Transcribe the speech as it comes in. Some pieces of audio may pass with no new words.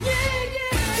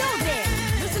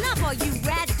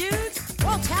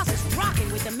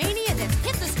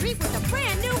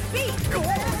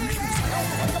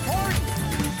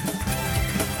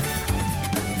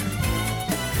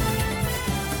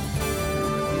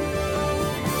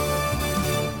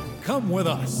Come with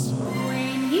us.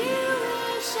 When you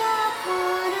wish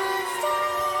upon a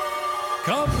star.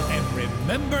 Come and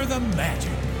remember the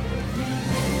magic.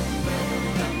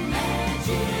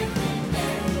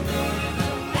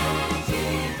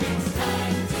 It's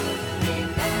time to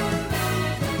remember the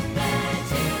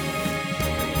magic.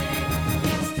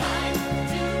 It's time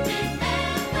to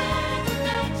remember the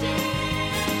magic.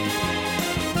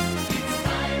 It's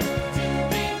time to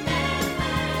remember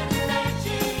the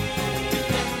magic.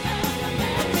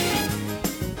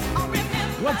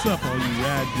 What's up, all you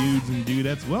rad dudes and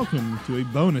dudettes? Welcome to a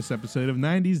bonus episode of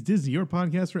 90s Disney, your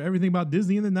podcast for everything about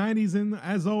Disney in the 90s. And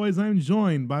as always, I'm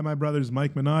joined by my brothers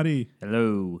Mike Minotti,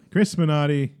 Hello. Chris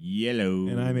Minotti, Yellow.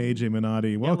 and I'm AJ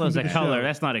Minotti. Welcome Yellow's to a the color. show.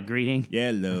 That's not a greeting.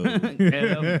 Yellow.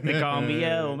 Yellow. They call me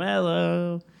Yellow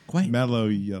Mellow. Quite. Mellow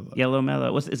yellow. Yellow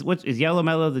Mellow. Is Yellow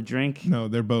Mellow the drink? No,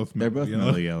 they're both They're both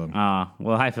mellow yellow.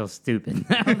 Well, I feel stupid.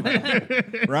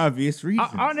 For obvious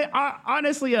reasons.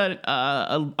 Honestly,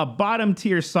 a bottom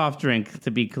tier soft drink,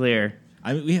 to be clear.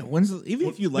 I mean, even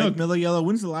if you like mellow yellow,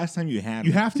 when's the last time you had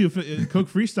You it? have to. If Coke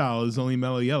Freestyle is only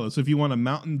mellow yellow. So if you want a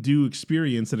Mountain Dew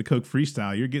experience at a Coke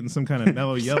Freestyle, you're getting some kind of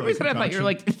mellow For yellow. some reason, I thought you're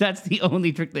like, that's the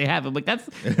only drink they have. I'm like, that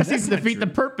seems to defeat the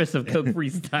purpose of Coke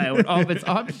Freestyle with all of its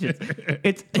options.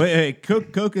 It's Wait,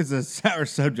 Coke is a sour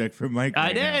subject for Mike. It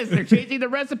right now. is. They're changing the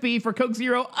recipe for Coke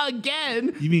Zero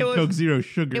again. You mean It was- Coke Zero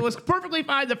Sugar? It was perfectly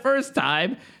fine the first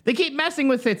time. They keep messing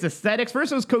with its aesthetics.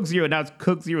 First it was Coke Zero, now it's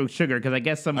Coke Zero Sugar because I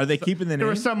guess Are they keeping the there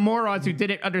were name? some morons who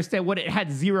didn't understand what it had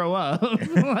zero of.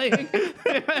 Like,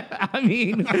 I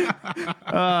mean,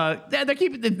 they're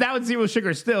keeping it now. It's zero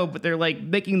sugar still, but they're like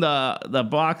making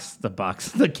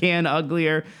the can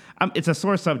uglier. It's a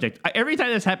sore subject. Every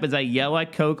time this happens, I yell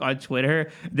at Coke on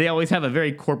Twitter. They always have a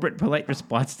very corporate, polite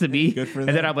response to me. Good for And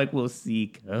then them. I'm like, "We'll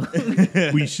see, Coke."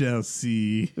 We shall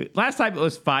see. Last time it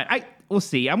was fine. We'll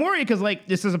see. I'm worried because like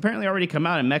this has apparently already come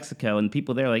out in Mexico, and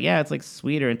people there are like, yeah, it's like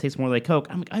sweeter and tastes more like Coke.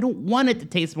 I'm like, I don't want it to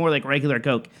taste more like regular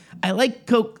Coke. I like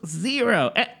Coke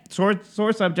Zero.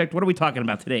 Sore subject. What are we talking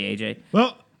about today, AJ?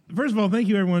 Well, first of all, thank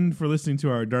you everyone for listening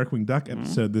to our Darkwing Duck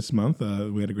episode this month.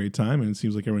 We had a great time, and it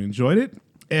seems like everyone enjoyed it.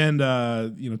 And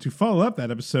to follow up that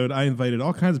episode, I invited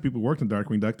all kinds of people who worked on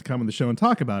Darkwing Duck to come on the show and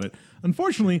talk about it.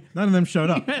 Unfortunately, none of them showed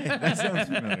up. That sounds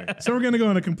familiar. So we're going to go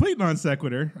on a complete non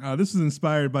sequitur. This is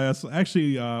inspired by us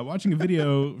actually watching a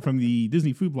video from the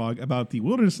Disney food blog about the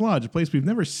Wilderness Lodge, a place we've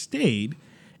never stayed,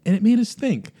 and it made us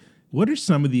think: what are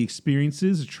some of the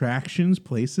experiences, attractions,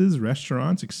 places,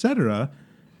 restaurants, etc.,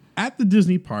 at the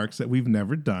Disney parks that we've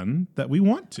never done that we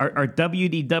want to? Our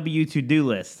WDW to-do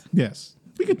list. Yes.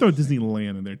 We could throw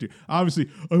Disneyland in there too. Obviously,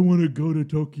 I want to go to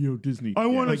Tokyo Disney. I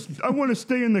want to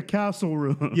stay in the castle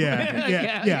room.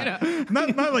 Yeah.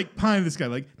 Not like pie in the sky,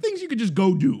 like things you could just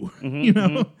go do, you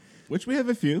know? Which we have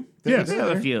a few. Yes. We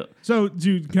have a few. So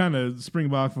to kind of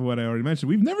spring off of what I already mentioned,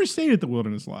 we've never stayed at the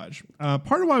Wilderness Lodge.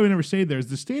 Part of why we never stayed there is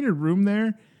the standard room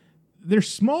there. They're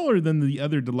smaller than the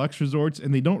other deluxe resorts,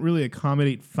 and they don't really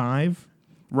accommodate 5.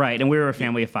 Right, and we were a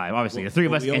family of 5. Obviously, the three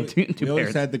of us and two We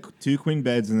always parents. had the 2 queen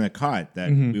beds and a cot that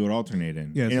we would alternate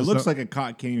in. Yeah, and so it looks so- like a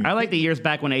cot can't even. I like the years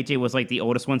back when AJ was like the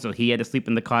oldest one, so he had to sleep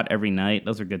in the cot every night.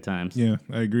 Those were good times. Yeah,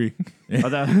 I agree.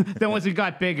 Although then once we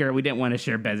got bigger, we didn't want to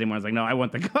share beds anymore. I was like, no, I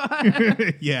want the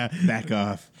cot. Yeah, back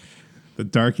off. the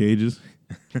dark ages.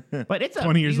 But it's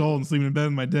 20 years old and sleeping in bed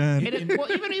with my dad.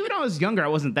 Well, even when I was younger, I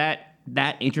wasn't that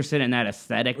interested in that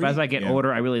aesthetic. But as I get Yeah.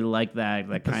 older, I really like that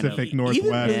kind Pacific of. Northwest.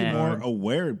 Even being Yeah.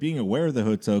 more being aware of the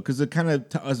hotel, because it kind of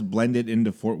us blended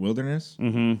into Fort Wilderness.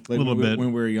 Mm-hmm. Like Little bit.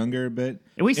 when we were younger a bit.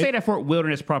 And we stayed at Fort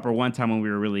Wilderness proper one time when we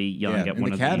were really young Yeah, at in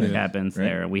one the of cabin, the cabins right?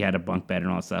 there. We had a bunk bed and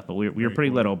all that stuff, but we were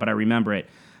pretty little. But I remember it.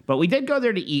 But we did go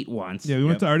there to eat once. Yeah, we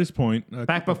went to Artist Point.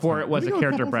 Back before it was Did a we go a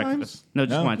character couple breakfast. times? No,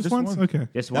 just No, once. Just once? one. Okay.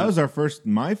 Just That once. was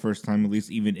my first time, at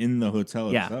least, even in the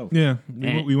hotel Yeah. itself. Yeah,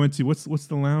 And- we went to what's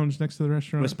the lounge next to the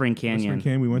restaurant? Whispering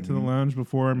Canyon. We went to the lounge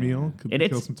before our meal. Could It- kill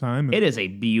it's- some time. It is a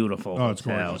beautiful Oh, it's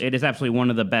hotel. gorgeous. It is absolutely one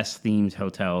of the best themed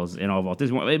hotels in all of Walt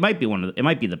Disney World. It might be it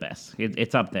might be the best.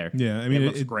 It's up there. Yeah, I mean, it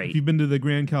looks If great. you've been to the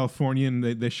Grand Californian,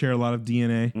 they share a lot of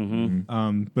DNA.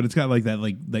 But it's got like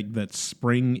that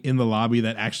spring in the lobby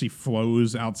that actually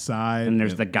flows outside. And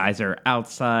there's the geyser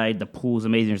outside. The pool's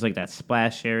amazing. There's like that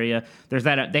splash area. There's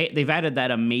that. They've added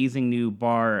that amazing new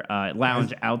bar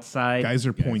lounge outside.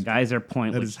 Geyser Point. Geyser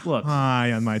Point, That which is looks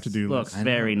high on my to-do looks list.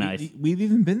 very nice. We've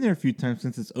even been there a few times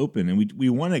since it's open, and we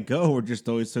want to go. We're just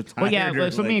always so tired. Well, yeah. or,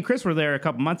 So like- me and Chris were there a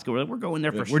couple months ago. We're going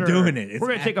there for We're sure. doing it. It's We're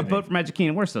gonna take a happening. boat from Magic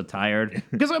Kingdom. We're so tired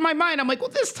because in my mind I'm like, well,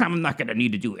 this time I'm not gonna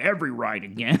need to do every ride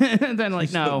again. And then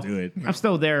like, no, do it. I'm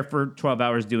still there for 12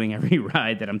 hours doing every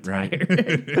ride that I'm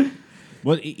tired.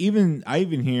 Well, I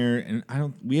even hear,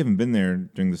 and we haven't been there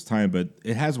during this time, but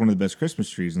it has one of the best Christmas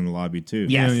trees in the lobby too.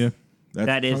 Yes. Yeah.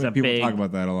 That is a people big- talk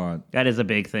about that a lot. That is a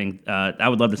big thing. I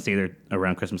would love to stay there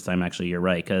around Christmas time. Actually, you're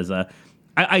right, because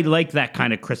I like that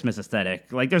kind of Christmas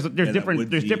aesthetic. Like there's different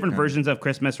woodsy kind of- versions of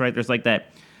Christmas, right? There's like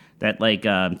that like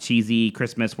cheesy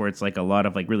Christmas where it's like a lot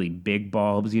of like really big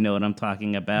bulbs. You know what I'm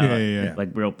talking about? Yeah. Like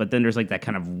real, but then there's like that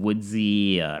kind of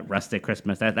woodsy, rustic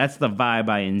Christmas. That's the vibe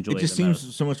I enjoy. It just the seems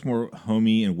most. so much more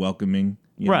homey and welcoming.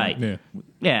 you know? Right. Yeah.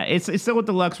 Yeah, it's still a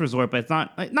deluxe resort, but it's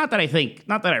not that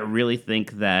I really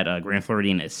think that Grand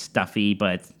Floridian is stuffy,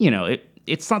 but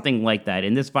it's something like that.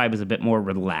 And this vibe is a bit more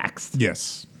relaxed,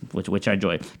 Yes. which I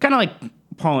enjoy. Kind of like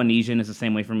Polynesian is the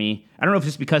same way for me. I don't know if it's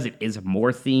just because it is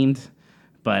more themed,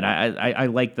 but I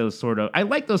like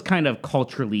those kind of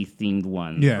culturally themed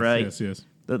ones. Yes. right? Yes.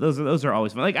 Those are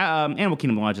always fun. Like Animal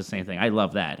Kingdom Lodge is the same thing. I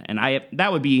love that, and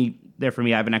that would be there for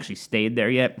me. I haven't actually stayed there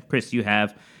yet. Chris, you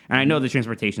have, and I know the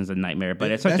transportation's a nightmare,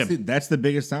 but it's such That's the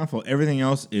biggest downfall. Everything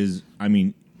else is,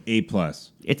 A+.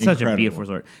 It's such a beautiful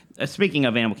resort. Speaking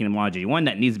of Animal Kingdom Lodge, one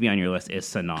that needs to be on your list is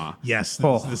Sanaa. Yes,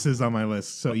 Oh. this is on my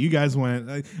list. So you guys went.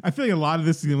 I feel like a lot of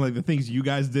this is gonna be like the things you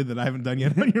guys did that I haven't done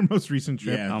yet on your most recent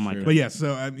trip. Yeah, Oh my sure. But yeah,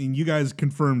 so I mean, you guys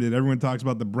confirmed it. Everyone talks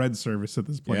about the bread service at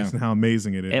this place Yeah. and how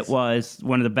amazing it is. It was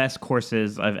one of the best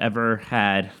courses I've ever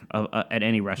had at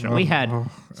any restaurant. I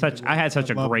had such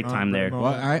a love great time there. Well,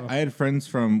 I had friends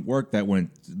from work that went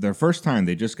their first time.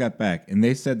 They just got back, and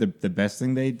they said the best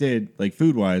thing they did, like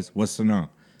food-wise, was Sanaa.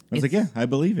 I was like, yeah, I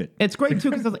believe it. It's great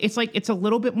too because it's a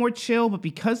little bit more chill, but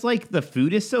because like the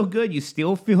food is so good, you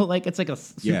still feel like it's like a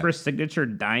super Yeah. signature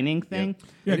dining thing.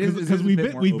 yeah, It is because a we've bit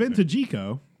been more we've been open. to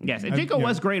Jico. Yes, and I- Jico yeah.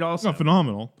 was great also. Oh,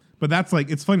 phenomenal. But that's like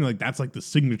it's funny. Like that's like the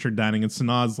signature dining, and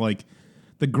Sanaa's like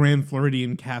the Grand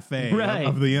Floridian cafe Right.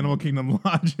 of the Animal Kingdom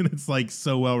Lodge, and it's like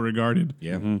so well regarded.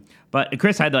 Yeah. But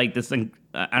Chris had like this thing.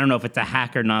 I don't know if it's a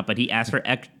hack or not, but he asked for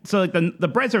so like the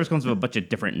bread service comes with a bunch of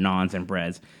different naans and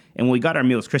breads. And when we got our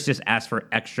meals, Chris just asked for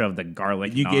extra of the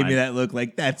garlic. You gave naan. me that look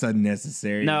like that's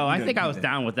unnecessary. No, You I don't think do I was that.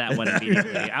 down with that one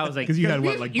immediately. I was like, 'Cause you had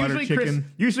what, like butter usually chicken?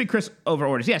 Usually Chris over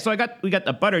orders. Yeah, so we got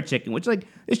the butter chicken, which like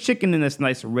is chicken in this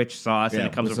nice rich sauce, and Yeah,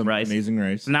 it comes with some rice. amazing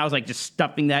rice. So now I was like just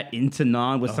stuffing that into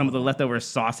naan with some of the leftover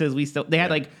sauces. They had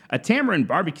like a tamarind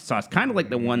barbecue sauce, kind of like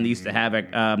the one they used to have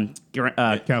at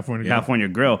California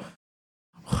Grill.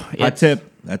 Hot tip.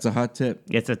 That's a hot tip.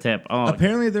 It's a tip. Oh,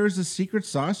 Apparently, there's a secret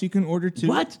sauce you can order too.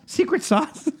 what secret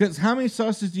sauce? Because how many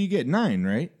sauces do you get? 9,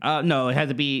 right? No, it had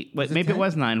to be. Wait, maybe it 10?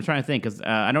 was 9. I'm trying to think because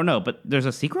I don't know. But there's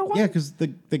a secret one. Yeah, because the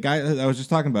guy that I was just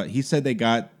talking about, he said they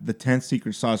got the 10th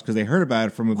secret sauce because they heard about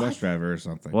it from a bus driver or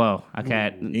something. Whoa.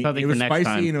 Okay. It Something was for next spicy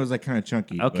time. and it was like kind of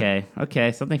chunky. but-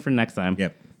 Okay. Something for next time.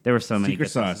 Yep. There were so many Secret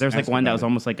good sauces. sauce. There was like Ask one that about was it.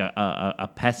 almost like a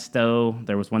pesto.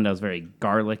 There was one that was very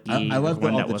garlicky. I love There's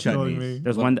one all that the was- chutneys.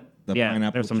 There's Love one. the Yeah,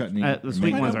 pineapple there's some. chutney. The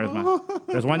sweet ones are.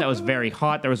 There's one that was very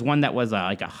hot. There was one that was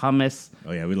like a hummus.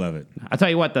 Oh yeah, we love it. I'll tell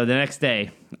you what though. The next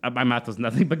day, my mouth was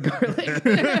nothing but garlic.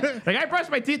 Like I brushed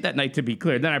my teeth that night to be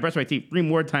clear. Then I brushed my teeth 3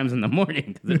 more times in the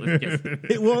morning because it was just.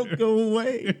 It won't go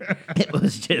away. It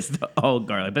was just all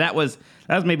garlic. But that was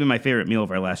maybe my favorite meal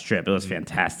of our last trip. It was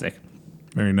fantastic.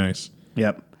 Very nice.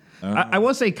 Yep. I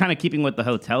will say, kind of keeping with the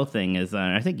hotel thing, is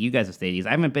I think you guys have stayed these.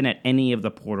 I haven't been at any of the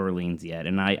Port Orleans yet,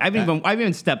 and I've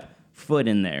even stepped foot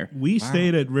in there. We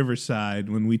stayed at Riverside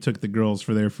when we took the girls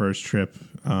for their first trip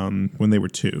when they were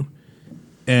 2,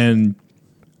 and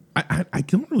I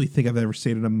don't really think I've ever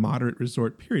stayed at a moderate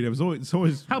resort. Period. It's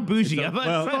always How bougie of us!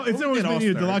 well, it's always been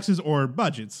either deluxes or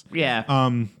budgets. Yeah.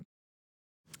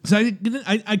 So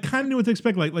I kind of knew what to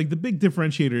expect. Like the big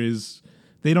differentiator is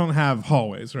they don't have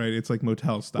hallways, right? It's like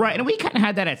motel style. Right, and we kind of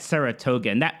had that at Saratoga,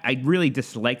 and that I really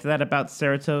disliked that about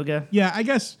Saratoga. Yeah, I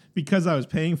guess because I was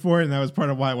paying for it, and that was part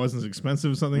of why it wasn't as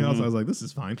expensive as something else. I was like, this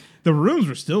is fine. The rooms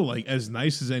were still like as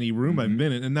nice as any room I've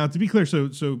been in. And now, to be clear,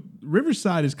 so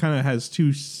Riverside is kind of has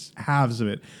 2 halves of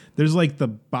it. There's like the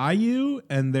bayou,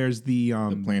 and there's the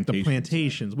plantations.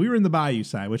 plantations. We were in the bayou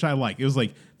side, which I like. It was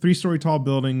like 3-story tall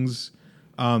buildings.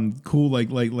 Cool like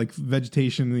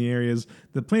vegetation in the areas.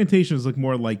 The plantations look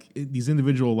more like these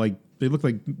individual they look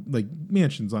like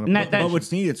mansions on a That- But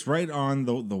what's neat, it's right on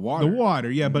the water. the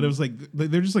water, yeah, but it was like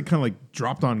they're just like kind of like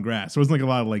dropped on grass. There wasn't like a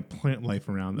lot of like plant life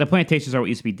around The them. plantations are what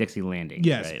used to be Dixie Landing.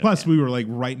 Yes. right? Plus, Okay. we were like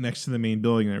right next to the main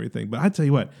building and everything. But I tell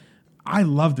you what, I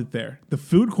loved it there. The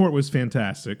food court was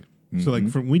fantastic. So like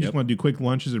we just want to do quick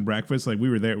lunches and breakfast. Like we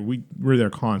were there. We were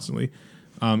there constantly.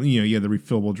 You had the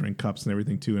refillable drink cups and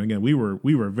everything too. And again, we were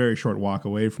a very short walk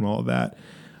away from all of that.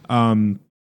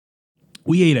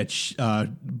 We ate at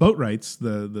Boat Rights.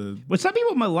 The Well, some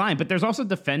people malign, but there's also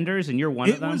Defenders, and you're one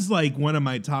of it them. was like one of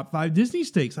my top 5 Disney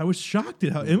steaks. I was shocked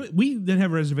at how and we didn't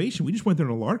have a reservation. We just went there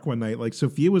on a lark one night. Like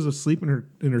Sophia was asleep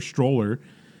in her stroller,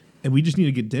 and we just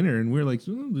needed to get dinner. And we were like,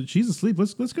 "Oh, she's asleep.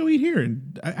 Let's go eat here."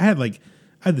 And I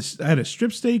had a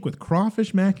strip steak with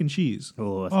crawfish mac and cheese.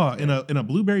 Oh, that's in a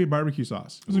blueberry barbecue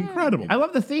sauce. It was incredible. I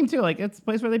love the theme too. Like it's a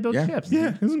place where they build Yeah. ships.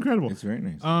 Yeah, it was incredible. It's very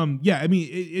nice. Yeah, I mean,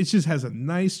 it just has a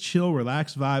nice, chill,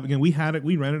 relaxed vibe. Again, we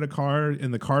rented a car,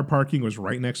 and the car parking was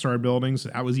right next to our building, so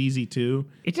that was easy too.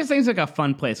 It just seems like a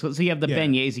fun place. So you have the Yeah.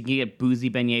 beignets. You can get boozy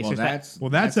beignets. Well,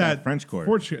 There's that- that's at French Court.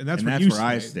 Fortune- and that's where you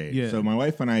I stayed. stayed. Yeah. So my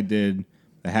wife and I did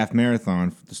the half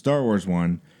marathon, the Star Wars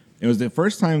one. It was the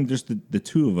first time just the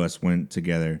two of us went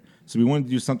together. So we wanted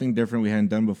to do something different we hadn't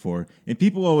done before. And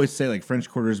people always say like French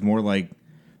Quarter is more like,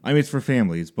 I mean, it's for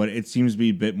families, but it seems to be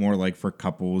a bit more like for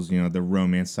couples, you know, the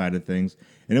romance side of things.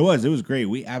 And it was great.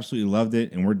 We absolutely loved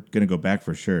it, and we're gonna go back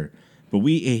for sure. But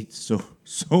we ate so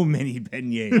many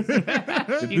beignets.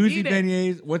 The boozy need it.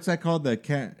 beignets. What's that called? The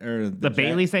cat or the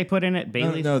Baileys they put in it.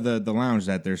 Baileys. No, the lounge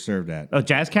that they're served at. Oh,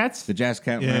 Jazz Cats. The Jazz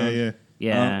Cat Yeah, Lounge. yeah.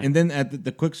 Yeah. And then at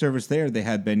the quick service there, they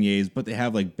had beignets, but they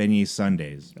have like beignet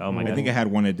Sundays. Oh, my I God. think I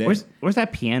had one a day. Where's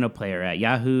that piano player at?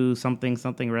 Yahoo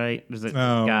something, right? There's a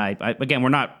Oh. guy. Again, we're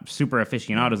not super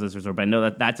aficionados of this resort, but I know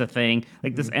that that's a thing.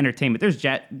 Like this entertainment. There's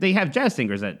they have jazz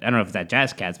singers at, I don't know if it's at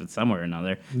Jazz Cats, but somewhere or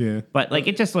another. Yeah. But like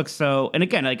it just looks so. And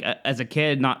again, like as a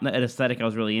kid, not an aesthetic I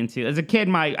was really into. As a kid,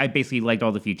 I basically liked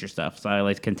all the future stuff, so I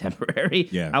liked contemporary.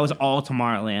 Yeah. I was all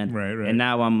Tomorrowland. Right. And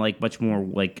now I'm like much more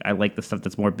like I like the stuff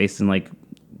that's more based in like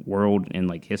world and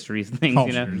like histories and things,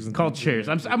 you know, Cultures and cultures.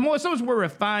 I'm more so much more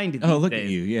refined. Oh, these look days. at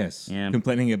you! Yes, Yeah.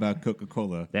 complaining about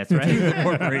Coca-Cola. That's right.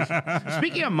 Corporation.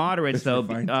 Speaking of moderates, though,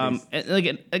 refined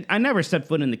I never stepped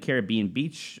foot in the Caribbean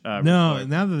beach. No, resort.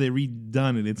 now that they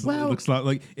redone it, it Well- looks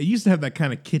like it used to have that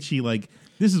kind of kitschy, like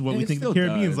this is what we It think the still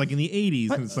Caribbean's does. like in the '80s,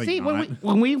 But and it's like see, not.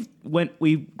 when we went,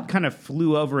 we kind of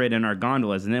flew over it in our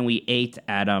gondolas, and then we ate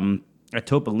at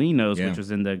Topolino's, Yeah. which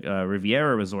was in the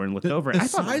Riviera Resort, and looked over. the I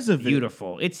thought size it of was it-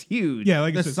 beautiful. It's huge. Yeah,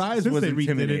 like The I said, size since was they redid it,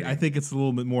 intimidating. I think it's a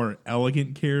little bit more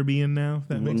elegant Caribbean now. If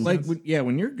that makes Like sense.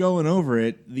 when you're going over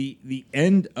it, the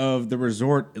end of the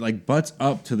resort like butts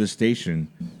up to the station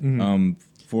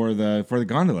for the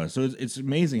gondola. So it's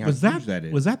amazing how was huge that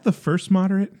is. was that the first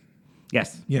moderate?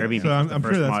 Yes. Yeah, Caribbean so Beach was I'm the sure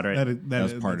first that's moderate.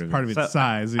 That's part of it. its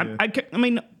size. Yeah. I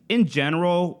mean, in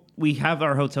general, we have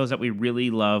our hotels that we really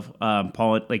love,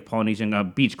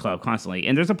 Polynesian Beach Club constantly.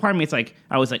 And there's a part of me, it's like,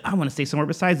 I was like, I want to stay somewhere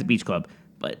besides the Beach Club.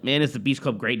 But man, is the Beach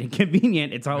Club great and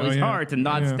convenient? It's always yeah. hard to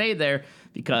not Yeah. stay there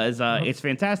because it's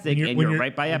fantastic and you're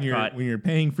right by Epcot. When you're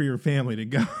paying for your family to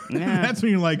go, Yeah. that's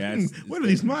when you're like, Yeah, what are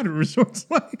these moderate resorts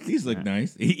like? These look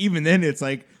nice. Even then, it's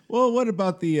like, well, what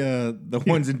about the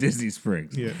ones in Disney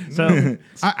Springs? Yeah. So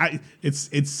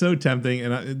It's so tempting,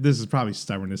 and this is probably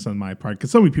stubbornness on my part because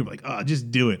so many people are like, oh,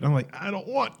 just do it. And I'm like, I don't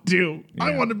want to.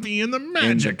 I Yeah. want to be in the In the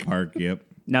magic. park. Yep.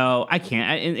 no, I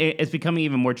can't. It's becoming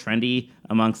even more trendy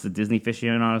amongst the Disney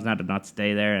aficionados now to not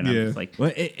stay there. And I'm Yeah. just like,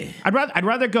 Well, I'd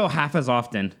rather go half as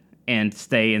often and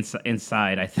stay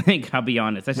inside. I think I'll be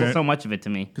honest. That's just Right. so much of it to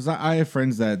me. because I have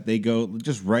friends that they go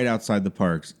just right outside the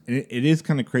parks. And it is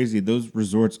kind of crazy. Those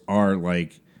resorts are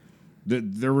like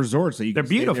they're resorts that you They're can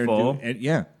stay there and do- beautiful. and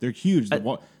yeah, they're huge.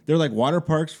 They're like water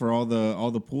parks for all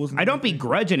the pools. And I don't everything.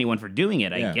 begrudge anyone for doing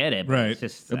it. I Yeah. get it. But Right. It's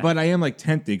just, But I am like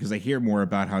tempted because I hear more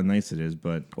about how nice it is.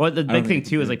 But well, the I don't big thing think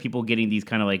too it's is like people getting these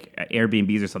kind of like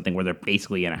Airbnbs or something where they're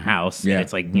basically in a house. Yeah. And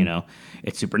it's like, you know,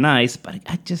 it's super nice. But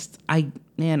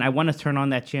I want to turn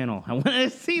on that channel. I want to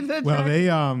see the. Well,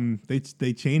 track.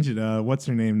 they changed it. What's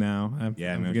her name now? I'm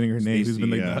no, forgetting her name. Who's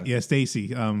been Stacey,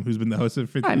 Stacy, who's been the host of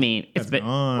 50. I mean, it's That's been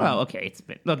gone. well. Okay, it's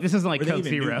been. Look, this isn't like Were they Coke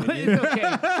even Zero. doing it? It's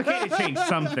okay to change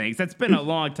some things. That's been a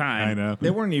long time. I know.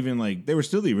 they weren't even like they were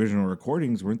still the original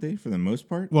recordings, weren't they? For the most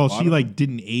part. Well, A lot she of like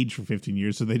didn't age for 15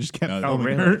 years, so they just kept Oh, filming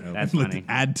really? her. That's and funny.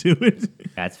 Add to it.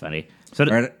 That's funny. So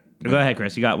All right. go ahead,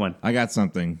 Chris. You got one. I got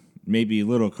something maybe a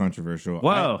little controversial.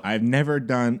 Whoa. I've never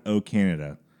done O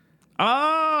Canada. Oh,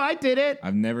 I did it.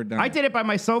 I've never done. I did it by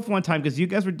myself one time because you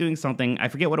guys were doing something. I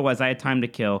forget what it was. I had time to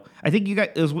kill. I think you guys,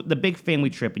 it was the big family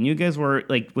trip, and you guys were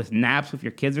like with naps with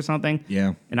your kids or something.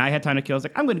 Yeah. And I had time to kill. I was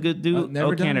like, I'm going to go do Never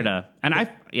O done Canada. And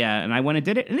I went and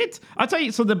did it. And I'll tell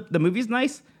you, so the movie's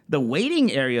nice. The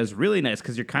waiting area is really nice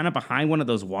because you're kind of behind one of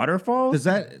those waterfalls. Does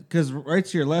that because right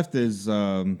to your left is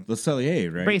Le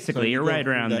Cellier, right? Basically, So you you're go right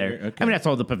through around that there. area. Okay. I mean, that's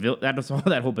all the pavilion. That's all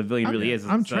that whole pavilion really is.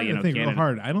 I'm So, trying to think real Canada.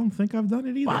 hard. I don't think I've done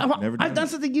it either. Wow, Never done I've done it.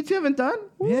 something you two haven't done.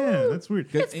 Yeah, Woo. that's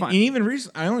weird. It's And fun. even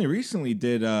I only recently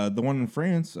did the one in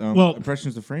France. Well,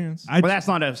 Impressions of France. I, Well, that's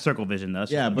not a circle vision, though.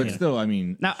 That's Yeah, just but looking at it. still, I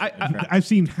mean, Now, I've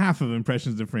seen half of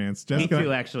Impressions of France. Jessica,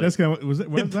 too, actually. Jessica, was it?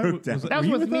 Was broke down. that was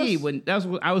were you with me us?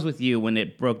 when I was with you when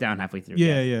it broke down halfway through.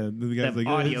 Yeah, yeah. The guy's The like,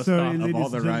 audio sorry, stuff of ladies all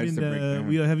and the rides gentlemen, to break down.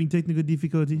 we are having technical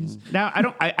difficulties. Now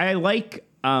I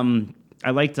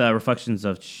liked Reflections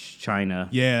of China.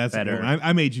 Yeah, that's better. cool.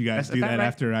 I made you guys Is do that right?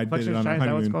 after I did Reflections it of on our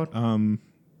China, is that what it's honeymoon. called?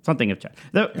 Something of China.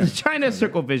 The China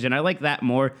Circle Vision. I like that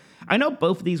more. I know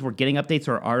both of these were getting updates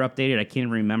or are updated. I can't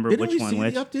remember didn't which we one see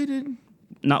which. the updated?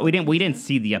 No, we didn't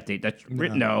see the update.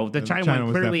 No, the China one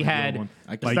was clearly definitely had the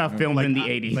old one. stuff filmed in the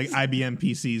 80s. like IBM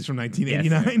PCs from Yes.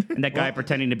 1989. And that guy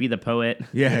pretending to be the poet.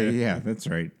 Yeah, that's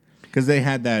right. Because they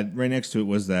had that right next to it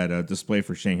was that display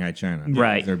for Shanghai, China.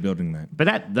 Right. They're building that.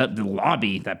 But the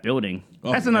lobby, that building,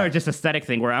 Oh, that's another yeah. just aesthetic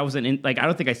thing where I wasn't in, like, I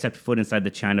don't think I stepped foot inside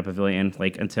the China pavilion,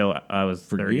 like, until I was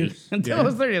 30. years. Until I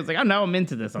was 30. I was like, oh, now I'm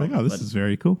into this. Like, oh, this is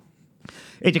very cool.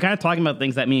 Hey, you're kind of talking about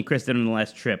things that me and Chris did on the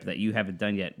last trip that you haven't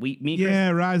done yet. Me and Chris,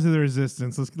 Yeah, Rise of the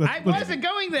Resistance. Let's I wasn't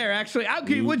going there, actually.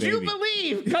 Would you baby.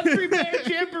 believe Country Bear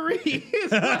Jamboree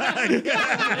is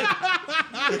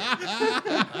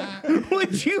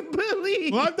Would you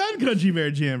believe? Well, I've done Country Bear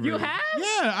Jamboree. You have?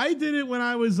 Yeah, I did it when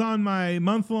I was on my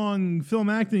month-long film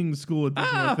acting school at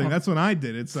Disney World thing. That's when I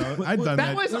did it. So I'd done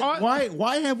that. That was on.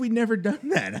 Why have we never done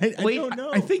that? I Wait, don't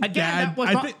know. I think Again, Dad. that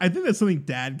was I think that's something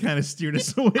Dad kind of steered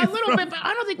us away A little from. bit, but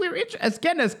I don't think we were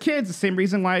interested. As kids, the same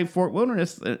reason why Fort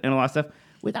Wilderness and a lot of stuff,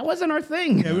 that wasn't our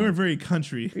thing. Yeah, we weren't very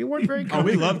country. We weren't very Oh,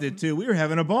 we loved it too. We were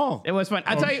having a ball. It was fun.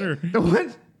 I'll tell you, sure. the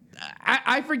ones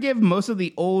I forgive most of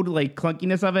the old like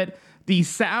clunkiness of it. The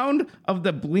sound of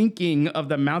the blinking of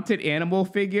the mounted animal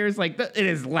figures, like it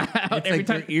is loud It's every like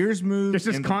time. their ears move. There's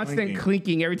just and the constant blinking.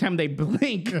 clinking every time they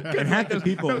blink. And half the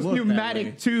people those look that way.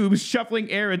 pneumatic tubes shuffling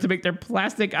air to make their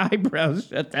plastic eyebrows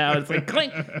shut down. It's like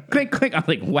clink, clink, clink. I'm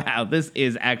like, wow, this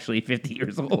is actually 50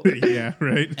 years old. Yeah,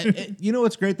 right. You know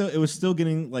what's great though? It was still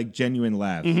getting like genuine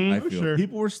laughs. I feel sure.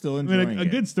 people were still I enjoying mean, a it.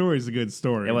 good story is a good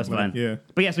story. It was but, fun. Yeah.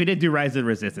 But yes, we did do Rise of the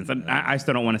Resistance. And I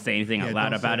still don't want to say anything out Yeah, loud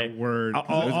don't about say it. a word.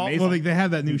 I'll- Well, like they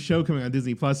have that new show coming on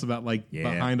Disney Plus about like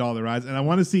Yeah. behind all the rides, and I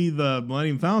want to see the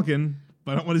Millennium Falcon,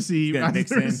 but I don't want to see Gonna Rise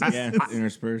mix of the in, Resistance. yeah,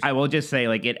 interspersed. I will just say,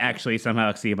 like, it actually somehow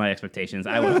exceeded my expectations.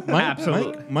 I was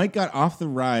absolutely. Mike got off the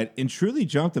ride and truly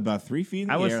jumped about 3 feet in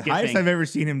the I was air, skipping. highest I've ever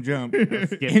seen him jump,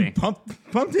 skipping. and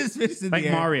pumped his fist in Like the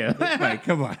air. Mario. It's like,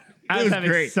 come on, I it was was having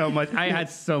great. so much. I had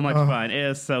so much fun. It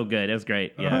was so good. It was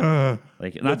great. Yeah.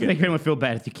 Like, not to make anyone feel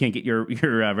bad if you can't get your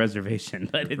reservation,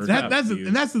 but it's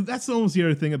That's almost the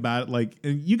other thing about it. Like,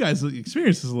 and you guys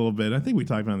experienced this a little bit. I think we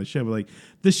talked about it on the show, but like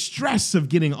the stress of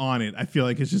getting on it, I feel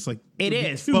like it's just like It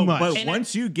is. too But, much. but And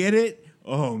once you get it,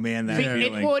 oh man, that See,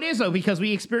 feeling. well, it is though because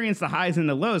we experienced the highs and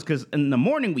the lows. Because in the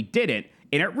morning we did it,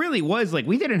 and it really was like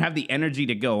we didn't have the energy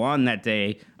to go on that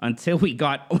day until we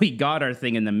got our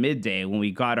thing in the midday when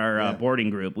we got our boarding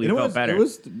group. We And felt better.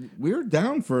 we were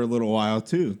down for a little while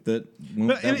too. But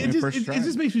and it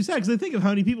just makes me sad because I think of how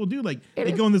many people do like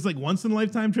they go on this like once in a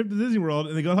lifetime trip to Disney World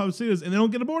and they go to Hollywood Studios and they don't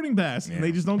get a boarding pass and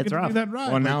they just don't It's get to rough. do that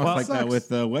ride. Well, now Like, it's like that sucks.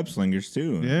 with web slingers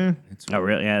too. Yeah. Oh,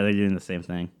 really? Yeah, they're doing the same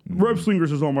thing. Rope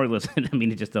Slingers is on my list. I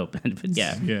mean, it just opened, but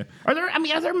yeah. Yeah. Are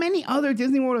there many other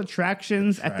Disney World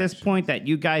attractions at this point that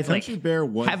you guys Country like Bear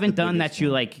was haven't the done that biggest you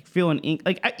one. like feel an ink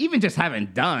like I even just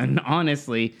haven't done?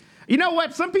 Honestly, you know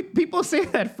what? Some people say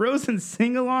that Frozen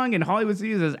sing along in Hollywood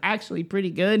Studios is actually pretty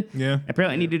good. Yeah.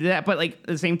 Apparently, I need to do that. But like at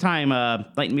the same time,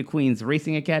 Lightning McQueen's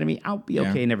Racing Academy, I'll be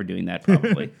okay Yeah. never doing that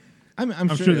probably. sure I'm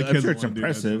the sure kids it's wanna do that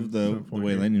impressive at the some point,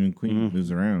 way yeah. Lightning McQueen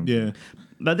moves around. Yeah.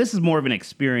 But this is more of an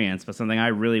experience, but something I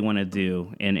really want to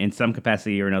do, and in some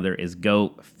capacity or another, is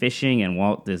go fishing in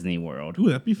Walt Disney World. Ooh,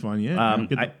 that'd be fun. Yeah.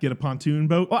 Get a pontoon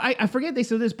boat. Well, I forget they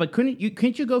said this, but couldn't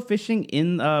you go fishing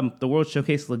in the World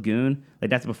Showcase Lagoon?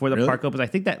 Like that's before the Really? park opens. I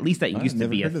think that at least that used to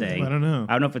never be a heard of that. thing. I don't know.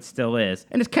 I don't know if it still is.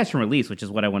 And it's catch and release, which is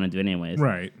what I want to do anyways.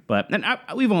 Right. But and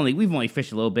we've only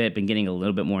fished a little bit, been getting a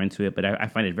little bit more into it, but I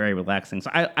find it very relaxing. So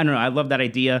I don't know. I love that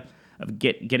idea of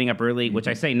getting up early, which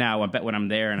I say now. I bet when I'm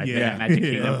there and I've been Yeah. at Magic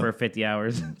Kingdom for 50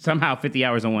 hours, somehow 50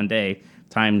 hours in one day.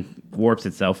 Time warps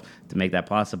itself to make that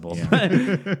possible.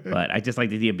 But I just like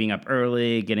the idea of being up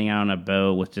early, getting out on a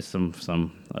boat with just some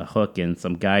hook and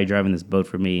some guy driving this boat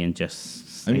for me and just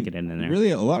sinking it in there.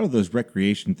 Really, a lot of those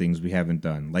recreation things we haven't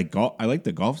done. Like golf, I like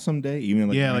to golf someday. Even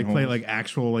like yeah, 9 like play holes. like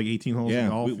actual like 18 holes yeah. of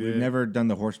golf. We've yeah. never done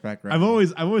the horseback ride. I've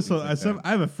always thought like that. I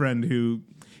have a friend who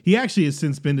He actually has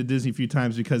since been to Disney a few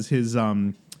times because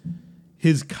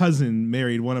his cousin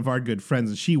married one of our good friends,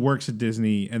 and she works at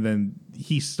Disney. And then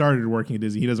he started working at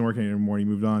Disney. He doesn't work anymore. He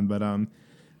moved on, but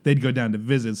they'd go down to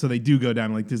visit. So they do go down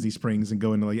to like Disney Springs and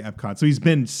go into like Epcot. So he's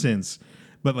been since.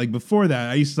 But like before that,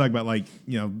 I used to talk about like,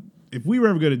 you know, if we were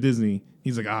ever go to Disney,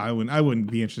 he's like, I wouldn't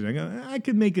be interested. I go, I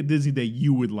could make a Disney day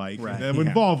you would like. Right. That would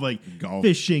involve like Golf.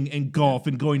 fishing and golf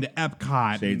and going to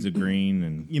Epcot. Shades of green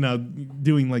and You know,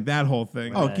 doing like that whole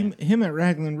thing. him at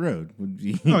Raglan Road would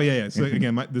be. Oh yeah. So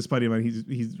again, this buddy of mine, he's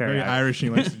very Very Irish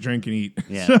and he likes to drink and eat.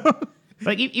 Yeah. So,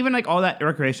 Like even like all that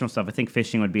recreational stuff, I think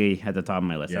fishing would be at the top of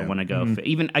my list. I Yeah. want to go.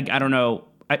 Even I don't know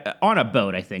on a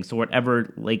boat. I think so.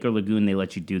 Whatever lake or lagoon they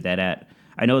let you do that at.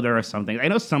 I know there are some things. I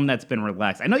know some that's been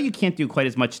relaxed. I know you can't do quite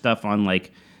as much stuff on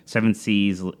like Seven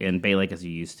Seas and Bay Lake as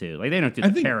you used to. Like they don't do. I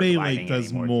the think Bay paragliding Lake does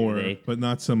anymore, more, do they? but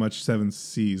not so much Seven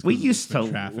Seas. We 'cause of used the to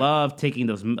traffic. love taking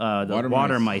those the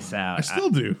water mice out. I still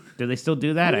do. Do they still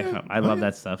do that? yeah. I Oh, love yeah.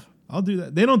 that stuff. I'll do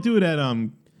that. They don't do it at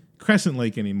Crescent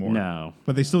Lake anymore. No.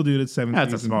 but they still do it at Seven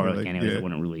That's a Seas. and smaller Bay lake Lake. anyways. Yeah. It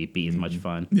wouldn't really be as much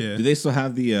fun. Yeah. Do they still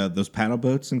have the those paddle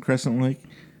boats in Crescent Lake?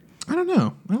 I don't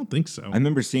know. I don't think so. I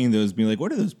remember seeing those, being like,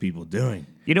 "What are those people doing?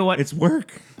 You know what? It's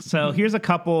work." So here's a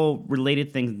couple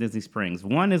related things in Disney Springs.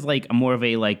 One is like more of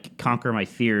a like conquer my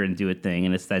fear and do it thing,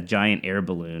 and it's that giant air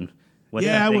balloon. What is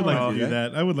yeah, that I thing would like called? to do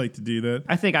that. I would like to do that.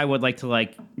 I think I would like to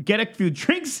like get a few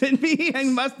drinks in me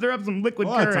and muster up some liquid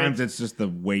A lot of courage. times it's just the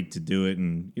weight to do it,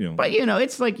 and you know. But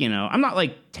it's like I'm not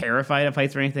like terrified of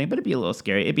heights or anything, but it'd be a little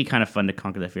scary. It'd be kind of fun to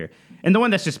conquer that fear. And the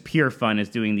one that's just pure fun is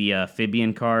doing the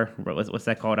amphibian car. What's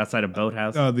that called outside of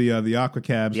Boathouse? Oh, the aqua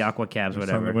cabs. The aqua cabs,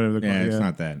 whatever. Whatever they're yeah, called. it's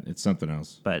not that. It's something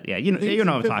else. But yeah, you know what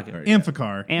I'm talking.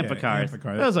 Amphicar. Yeah, Amphicars.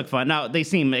 Amphicar. Those look fun. Now they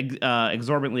seem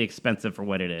exorbitantly expensive for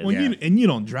what it is. Well, Yeah. you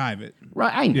don't drive it.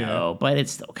 Right, I know, but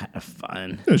it's still kind of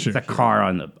fun. Yeah, It's sure, a car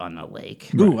on the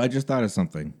lake. Ooh, I just thought of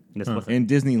something. That's what's In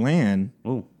Disneyland,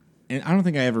 Ooh. and I don't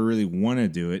think I ever really want to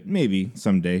do it. Maybe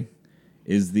someday.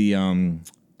 Is the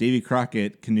Davy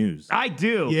Crockett canoes? I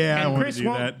do. Yeah, I and wanted Chris to do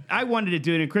won't- that. I wanted to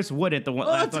do it, and Chris wouldn't the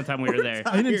last one time we were there.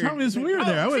 I didn't tell me this when we were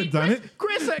there. I would have done it.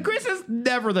 Chris is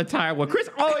never the tired one. Chris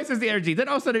always has the energy. Then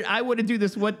all of a sudden, I want to do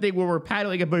this one thing where we're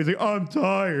paddling, and he's like, "I'm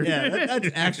tired." Yeah, that's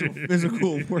actual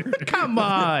physical work. Come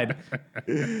on.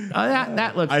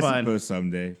 That looks I fun. suppose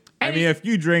someday. And I mean, a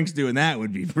few drinks doing that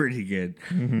would be pretty good.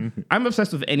 I'm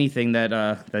obsessed with anything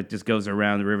that just goes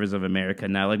around the rivers of America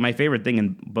now. Like my favorite thing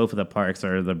in both of the parks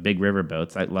are the big river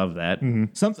boats. I love that.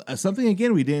 Something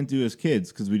again we didn't do as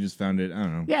kids because we just found it. I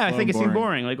don't know. Yeah, I slow think and it seemed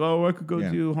boring. Like, oh, I could go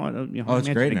Yeah. do Haunted Oh, it's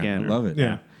Mansion great now. again. I love it.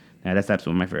 Yeah. Yeah, that's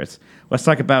absolutely my favorites. Let's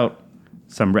talk about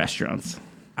some restaurants.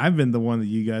 I've been the one that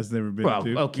you guys never been Well,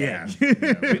 to. okay. Yeah.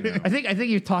 Yeah. I think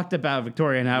you've talked about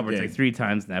Victoria and Albert's did. like 3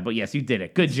 times now, but yes, you did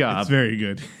it. Good job. It's very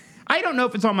good. I don't know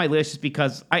if it's on my list just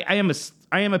because I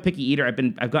am a picky eater.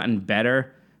 I've gotten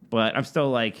better, but I'm still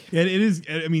like Yeah, it is.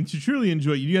 I mean, to truly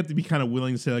enjoy it, you have to be kind of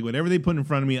willing to say, like, whatever they put in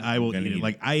front of me, I will Gonna eat eat it. it.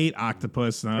 Like, I ate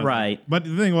octopus. And I was like- Right. but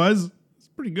the thing was, it's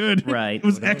pretty good. Right. It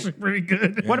was actually pretty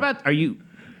good. What about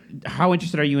how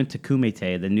interested are you in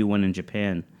Takumete, the new one in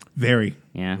Japan? Very.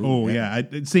 Yeah. Oh, yeah.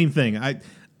 Same thing.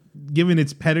 Given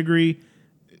its pedigree,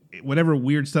 whatever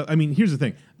weird stuff. I mean, here's the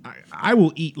thing. I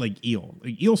will eat like eel.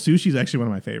 Like, eel sushi is actually one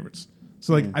of my favorites.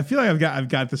 So like, I feel like I've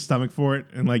got the stomach for it.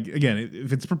 And like, again,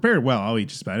 if it's prepared well, I'll eat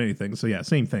just about anything. So yeah,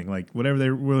 same thing. Like whatever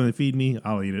they're willing to feed me,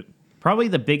 I'll eat it. Probably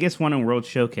the biggest one in World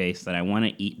Showcase that I want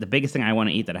to eat. The biggest thing I want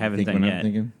to eat that I haven't Think done what yet. I'm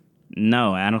thinking?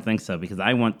 No, I don't think so because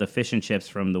I want the fish and chips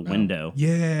from the window.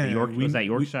 Yeah. Was that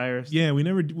Yorkshire's? Yeah, we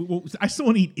never. Well, I still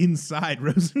want to eat inside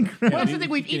Rosencrantz. Well, that's the thing.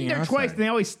 We've eaten getting there outside. twice, and they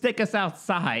always stick us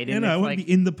outside. You And know, I it's want to like,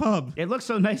 be in the pub. it looks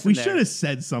so nice. We in there. should have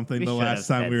said something We the should last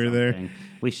have time said we were there. something.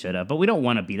 We should have, but we don't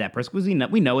want to be that person because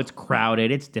we know it's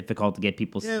crowded. It's difficult to get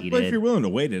people Yeah, seated. but if you're willing to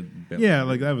wait it. Yeah,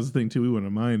 like that was the thing too. We wouldn't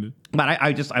have minded. But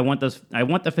I want those. I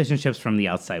want the fish and chips from the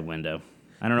outside window.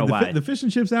 I don't know why. The fish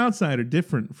and chips outside are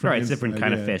different from Right, it's different inside,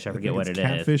 kind of yeah. fish. I forget think what it's it is.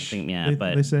 catfish, I think- yeah,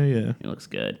 but- they say yeah. It looks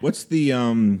good. What's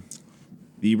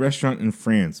the restaurant in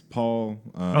France? Paul.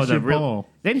 Oh, the Monsieur real. Paul.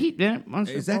 Then he. Then,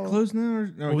 Is that closed now? Or,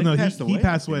 no, Oh, he no, passed he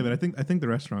passed away, but I think the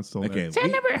restaurant's still Okay. there. See, I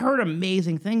never heard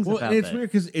amazing things Well, about and it's that.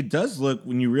 weird because it does look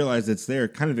when you realize it's there,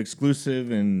 kind of exclusive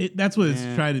and That's what it's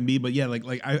trying to be, but yeah, like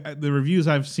the reviews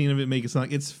I've seen of it make it sound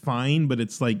like it's fine, but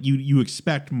it's like you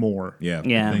expect more. yeah.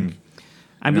 Yeah. I think.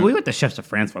 I mean, we went to Chefs of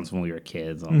France once when we were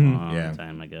kids, a long Yeah.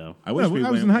 time ago. I wish Well, we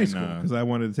I was went in high when, school because I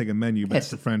wanted to take a menu back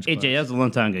to French class. AJ, that was a long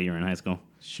time ago. You were in high school.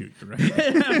 Shoot, you're right.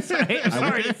 I'm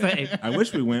sorry to say. I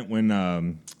wish we went when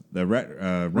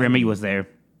the Remy was there.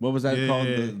 What was that Yeah, called?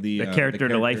 yeah, yeah. The Character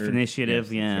to Life character- initiative.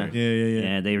 Yes, Yeah. that's right. Yeah.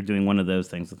 Yeah, they were doing one of those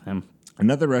things with him.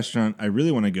 Another restaurant I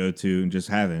really want to go to and just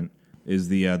haven't. is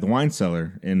the wine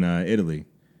cellar in Italy.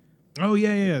 Oh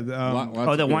yeah. Lots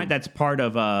Oh, the of wine good- that's part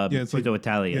of it's like- Tutto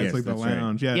Italia. Yeah, it's Yes, like the that's right.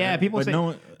 lounge. Yeah, Yeah, people But say. no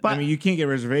one, but I mean, you can't get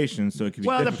reservations, so it could be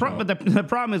well, difficult. the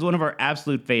problem is one of our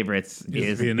absolute favorites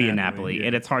is Via Via Napoli, Napoli, yeah.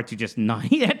 and it's hard to just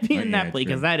not eat at Via Oh, yeah, Napoli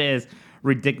true. because that is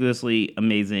ridiculously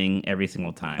amazing every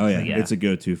single time. Oh So, yeah, it's a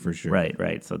go-to for sure.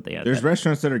 right. So There's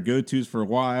restaurants that are go-tos for a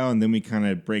while, and then we kind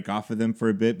of break off of them for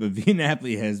a bit. But Via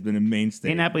Napoli has been a mainstay.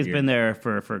 Via Napoli's here. been there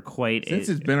for quite since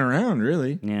it's been around,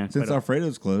 really. Yeah, since quite a-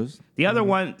 Alfredo's closed. The other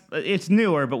one, it's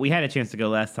newer, but we had a chance to go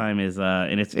last time. Is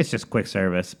and it's just quick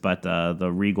service, but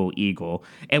the Regal Eagle.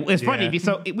 And it's funny. Yeah.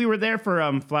 So we were there for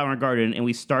Flower and Garden, and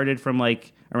we started from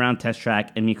like around Test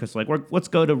Track, and Miko's like, let's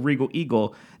go to Regal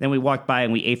Eagle. Then we walked by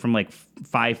and we ate from like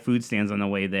 5 food stands on the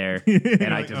way there,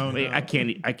 and I just Oh, no. I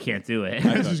can't do it.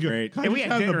 That's Just go, great. "Can I And we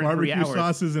just had have the dinner in 3 barbecue hours."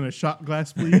 sauces in a shot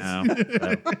glass, please. No,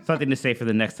 so, something to say for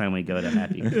the next time we go to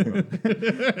Happy.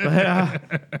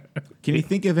 Can you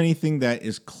think of anything that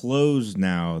is closed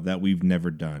now that we've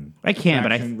never done? I can,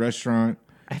 but Action restaurant.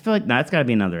 I feel like it's got to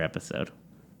be another episode.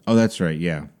 Oh, that's right.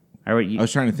 Yeah, I I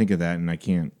was trying to think of that, and I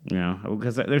can't. You know,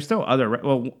 because there's still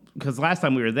because last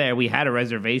time we were there, we had a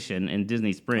reservation in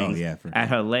Disney Springs Oh, yeah, for at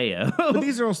Haleo. But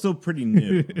these are all still pretty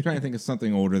new. I'm trying to think of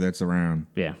something older that's around.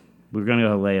 Yeah. We were going to go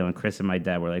to Haleo, and Chris and my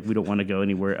dad were like, we don't want to go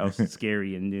anywhere else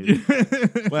scary and new.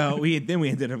 Well, we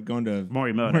ended up going to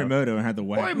Morimoto. and had the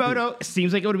white. Morimoto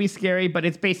seems like it would be scary, but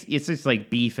it's just like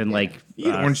beef and like You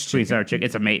eat orange sweet and sour chicken.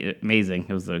 It's amazing.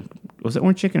 Was it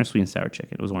orange chicken or sweet and sour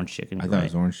chicken? It was orange chicken. I you're thought right. it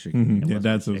was orange chicken. Yeah, was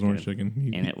Dad says chicken. orange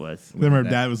chicken. And it was. I remember that?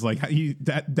 Dad was like,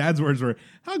 Dad's words were,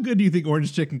 "How good do you think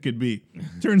orange chicken could be?"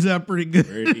 Turns out pretty good.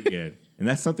 Pretty good. And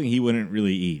that's something he wouldn't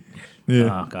really eat.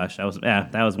 Yeah. Oh gosh, that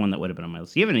was one that would have been on my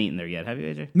list. You haven't eaten there yet, have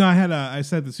you, AJ? No, I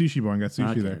sat at the sushi bar and got sushi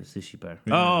Okay, there. the sushi bar.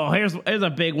 Oh, here's a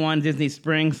big one. Disney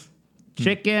Springs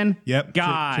chicken. Yep.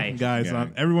 guy. Chicken guys. Guy.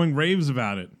 Everyone raves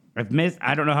about it. I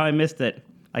don't know how I missed it.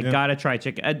 I gotta try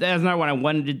chicken. That's not what I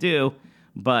wanted to do,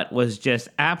 but was just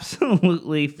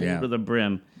absolutely full Yeah. to the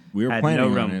brim. We were Had planning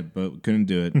no on room. it, but couldn't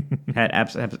do it. Had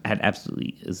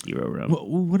absolutely zero room.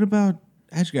 What about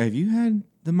Ash Guy? Have you had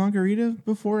the margarita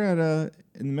before at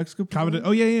in the Mexico? Cabo-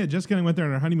 oh yeah. Jessica and I went there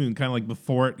on our honeymoon, kind of like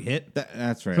before it hit.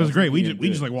 That's right. So it was great. We just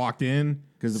just like walked in,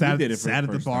 'Cause we sat, did it for sat the at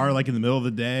the first bar time. like in the middle of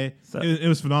the day. So- It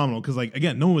was phenomenal because like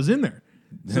again, no one was in there.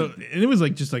 So and it was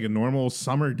like just like a normal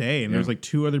summer day, and there was like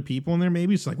 2 other people in there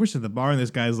maybe. So like we're sitting at the bar, and this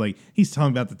guy's like he's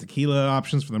telling about the tequila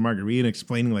options for the margarita,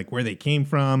 explaining like where they came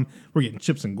from. We're getting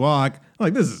chips and guac. I'm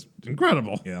like, this is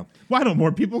incredible. Yeah. Why don't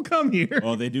more people come here?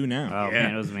 Well, they do now. Oh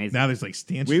man, it was amazing. Now there's like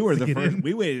stanchions. We were to the get first. in.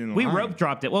 We waited in We line. rope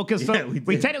dropped it. Well, because Yeah, we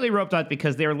we did. technically rope dropped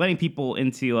because they were letting people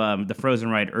into the Frozen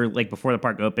ride or like before the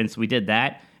park opened. So we did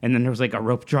that, and then there was like a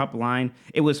rope drop line.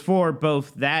 It was for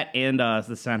both that and the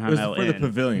San It was Juan for the Inn.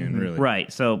 pavilion, really.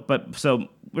 Right. So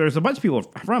there was a bunch of people in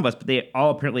front of us, but they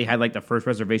all apparently had like the first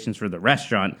reservations for the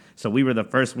restaurant. So we were the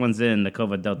first ones in the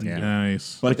Cova Delta. Yeah.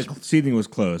 Nice. But the seating was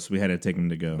close. We had to take them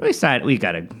to go. We decided we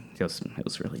got to. It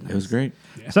was really nice. It was great.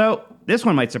 So this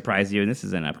one might surprise you, and this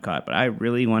is in Epcot, but I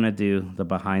really want to do the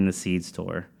behind the scenes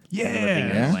tour. Yeah,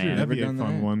 Yeah? Land. that'd be a Never done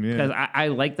fun that. one. Because Yeah, I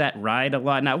like that ride a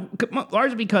lot. Now,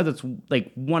 largely because it's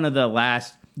like one of the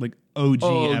last like OG,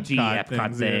 OG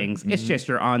Epcot, things. Yeah. It's just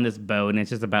you're on this boat and it's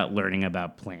just about learning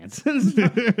about plants and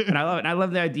stuff. And I love it. And I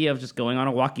love the idea of just going on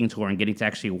a walking tour and getting to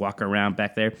actually walk around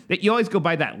back there. You always go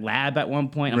by that lab at one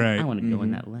point. I'm like, Right. I want to go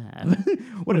in that lab.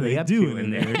 what are they up doing to in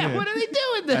in there? there? Yeah. What are they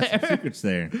doing That's some there? secrets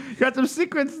there. Got some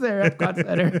secrets there, Epcot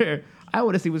Center. I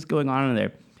want to see what's going on in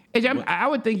there. AJ, I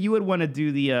would think you would want to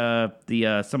do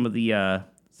the some of the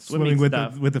swimming Swimming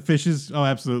stuff with the fishes. Oh,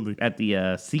 absolutely. at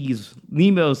the Seas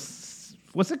Nemo's.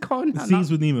 What's it called? Seas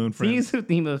with Nemo and friends. Seas with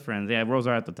Nemo's friends. Yeah, rolls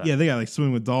are at the top. Yeah, they got like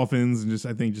swimming with dolphins and just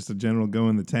I think just a general go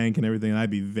in the tank and everything. I'd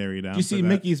be very down. You for see, that.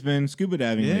 Mickey's been scuba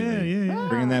diving. Yeah, lately. yeah.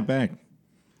 Bringing that back.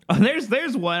 Oh,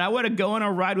 there's one. I want to go on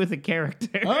a ride with a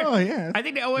character. Oh, yeah. I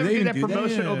think they always They do even that do that?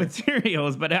 promotional Yeah.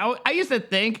 materials, but I used to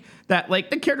think that like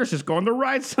the characters just go on the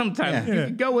ride sometimes. Yeah. You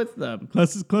could go with them.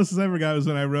 Closest I ever got was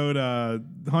when I rode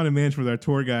Haunted Mansion with our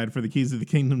tour guide for the Keys of the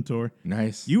Kingdom tour.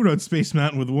 Nice. You rode Space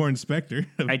Mountain with Warren Spector,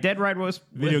 I did ride was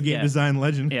video with, game yeah. design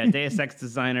legend. Yeah, Deus Ex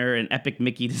designer and Epic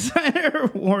Mickey designer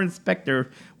Warren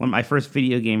Spector. One of my first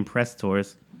video game press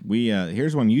tours. We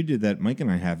here's one you did that Mike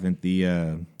and I haven't.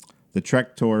 The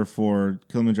Trek tour for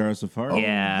Kilimanjaro Safari.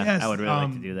 Yeah, Yes, I would really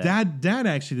like to do that. Dad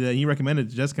actually did that. He recommended it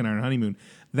to Jessica and I on our honeymoon.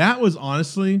 That was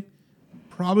honestly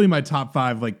probably my top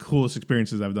 5 like coolest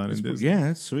experiences I've done in Disney. Yeah,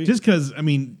 that's sweet. Just because I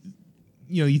mean,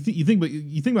 you know, you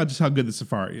think about just how good the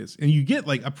safari is, and you get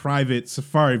like a private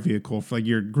safari vehicle for like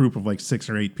your group of like 6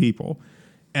 or 8 people,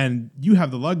 And you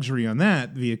have the luxury on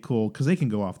that vehicle because they can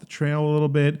go off the trail a little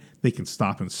bit. They can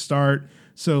stop and start.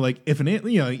 So like if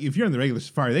if you're in the regular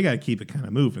Safari, they got to keep it kind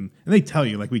of moving. And they tell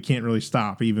you like we can't really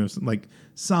stop, even if like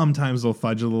sometimes they'll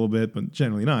fudge a little bit, but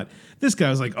generally not. This guy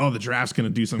was like, oh, the giraffe's gonna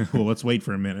do something cool. Let's wait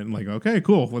for a minute. And like, okay,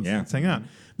 cool. Let's hang out.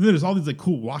 Then there's all these like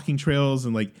cool walking trails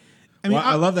and like. I mean,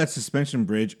 I love that suspension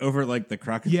bridge over like the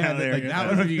crocodile Yeah, area. like, that I was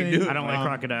don't know the if you can thing. do it. I don't like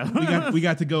crocodile. we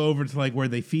got to go over to like where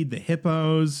they feed the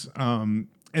hippos.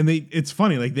 And it's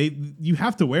funny, like you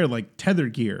have to wear like tether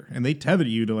gear, and they tether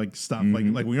you to like stuff,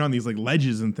 like when you're on these like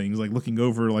ledges and things, like looking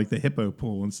over like the hippo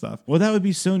pool and stuff. Well, that would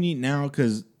be so neat now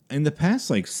because in the past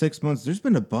like 6 months, there's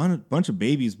been a bunch of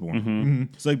babies born.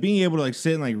 So like being able to like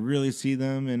sit and like really see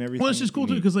them and everything. Well, it's just cool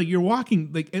too because like you're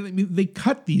walking, like I mean, they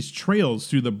cut these trails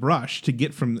through the brush to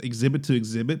get from exhibit to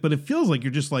exhibit, but it feels like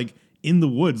you're just like in the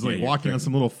woods, like walking on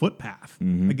some little footpath.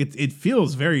 Like it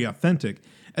feels very authentic.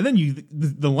 And then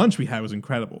the lunch we had was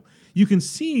incredible. You can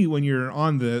see when you're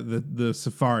on the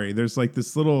safari, there's like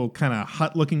this little kind of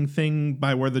hut looking thing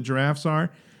by where the giraffes are.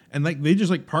 And like they just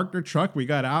like parked their truck. We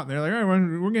got out and they're like, all right,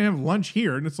 we're gonna have lunch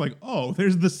here. And it's like, oh,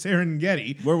 there's the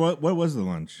Serengeti. What was the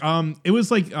lunch? It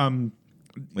was like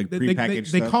Like they prepackaged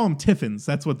stuff? call them tiffins.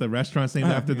 That's what the restaurant's named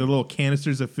after. The little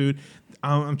canisters of food.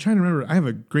 I'm trying to remember. I have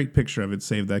a great picture of it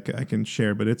saved that I can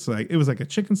share. But it was like a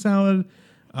chicken salad.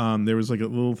 There was like a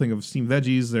little thing of steamed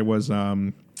veggies. There was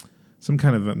some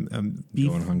kind of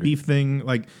beef thing.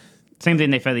 Like Same thing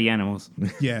they fed the animals.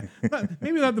 yeah,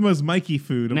 maybe not the most Mikey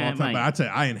food of Nah, all time. Mike. But I'd say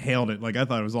I inhaled it. Like I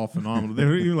thought it was all phenomenal. They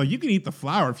were even like, you can eat the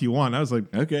flour if you want. I was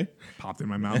like, Okay. popped in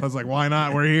my mouth. I was like, why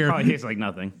not? We're here. Probably tastes like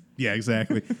nothing. Yeah,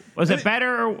 exactly. Was it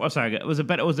better? Or, sorry, was it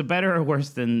better or worse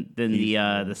than the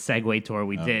Segway tour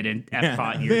we did in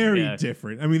Epcot? years Very ago?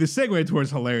 different. I mean, the Segway tour is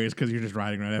hilarious because you're just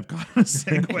riding around Epcot on a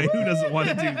Segway. Who doesn't want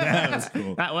to do that?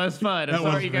 Cool. That was fun. I'm That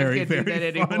was sorry you guys very, can't do that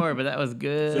very fun. anymore, but that was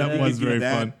good. That was very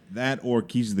fun. That or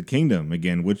Keys to the Kingdom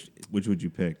again. Which would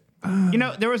you pick? You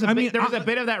know, there was a mean,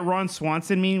 bit of that Ron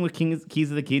Swanson meeting with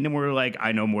Keys of the Kingdom where we were like,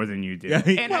 I know more than you do. Yeah,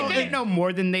 And well, I didn't know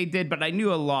more than they did, but I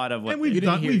knew a lot of what And they we've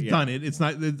did. done it. It's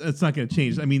not going to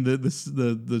change. I mean,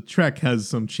 the Trek has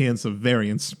some chance of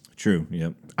variance. True.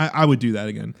 Yep. I would do that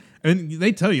again. And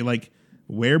they tell you like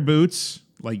wear boots.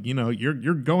 Like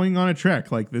you're going on a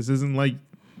trek. Like this isn't like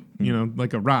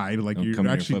like a ride. Like Don't you're come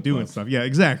in your actually doing flip-flops. stuff. Yeah,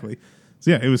 exactly.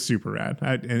 So yeah, it was super rad.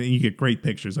 And you get great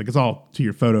pictures. Like it's all to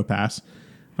your photo pass.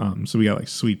 So we got like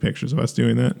sweet pictures of us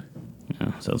doing that.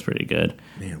 Yeah, so it's pretty good.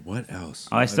 Man, what else?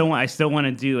 I still want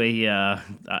to do a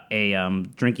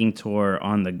drinking tour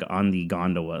on the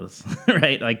gondolas,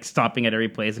 right? Like stopping at every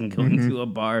place and going to a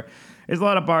bar. There's a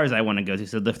lot of bars I want to go to.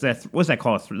 So what's that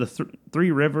called? The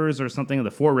Three Rivers or something?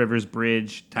 The Four Rivers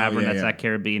Bridge Tavern. That's at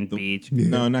Caribbean Beach.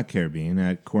 No, not Caribbean.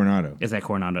 At Coronado. Is that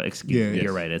Coronado? Excuse me, Yeah.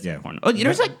 you're right. It's Yeah. at Coronado. Oh,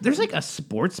 there's like a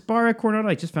sports bar at Coronado.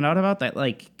 I just found out about that.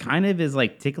 Like, kind of is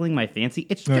like tickling my fancy.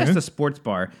 It's just yeah? a sports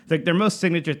bar. Like their most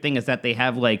signature thing is that they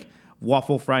have like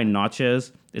waffle fry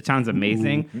nachos. It sounds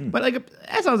amazing, but like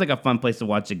that sounds like a fun place to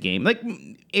watch a game. Like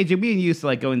AJ, we used to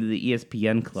like going to the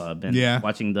ESPN club and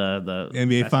watching the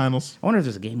NBA Finals. I wonder if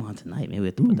there's a game on tonight. Maybe we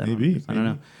have to put that maybe, on. I don't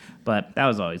know, but that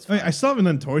was always fun. I still haven't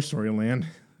done Toy Story Land.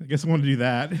 I guess I want to do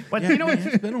that. But you know what?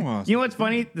 It's been a while. You know what's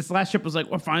funny? This last trip was like,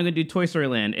 we're finally gonna do Toy Story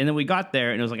Land, and then we got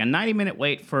there, and it was like a 90-minute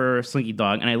wait for Slinky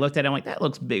Dog, and I looked at it, I'm like, that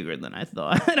looks bigger than I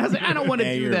thought. And I was like, I don't want to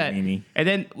Yeah, do you're a that. weenie. And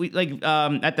then we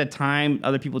at the time,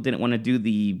 other people didn't want to do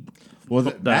the Well,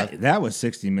 that was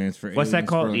 60 minutes for what's that Aliens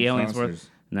called? Swirling The Aliens Saucers, World.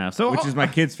 No, so which is my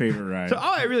kid's favorite ride. So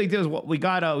all I really did was we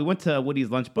went to Woody's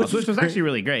Lunchbox, which was actually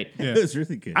really great. Yeah. It was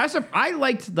really good. I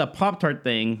liked the Pop-Tart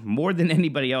thing more than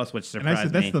anybody else, which And surprised I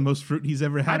said me. that's the most fruit he's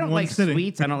ever had I in don't one like sitting.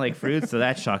 sweets. I don't like fruits, so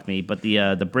that shocked me. But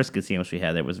the brisket sandwich we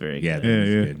had there was very yeah, good. that was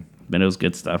Yeah. good. But it was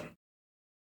good stuff.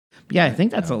 Yeah, I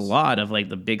think that's a lot of like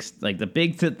the big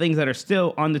things that are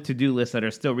still on the to-do list that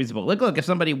are still reasonable. Look, if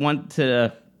somebody wanted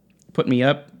to put me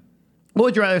up, what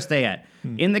would you rather stay at?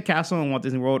 In the castle in Walt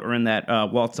Disney World or in that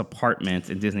Walt's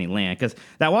apartment in Disneyland? Because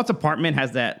that Walt's apartment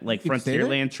has that like can stay there?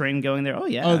 Frontierland train going there. Oh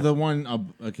yeah. Oh, the one.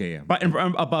 Okay, yeah. but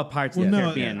above Pirates Well, of the no,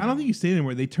 Caribbean. I don't think you stayed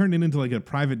anywhere. They turned it into like a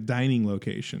private dining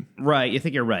location. Right, you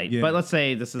think you're right. Yeah. But let's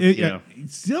say this is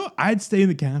Still, I'd stay in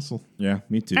the castle. Yeah,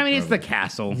 me too. I mean, it's the probably.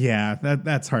 castle. Yeah,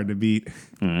 that's hard to beat.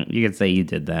 You could say you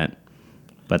did that.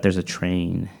 But there's a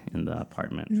train in the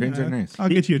apartment. Trains are nice. I'll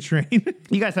get you a train.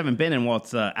 You guys haven't been in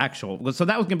Walt's actual. So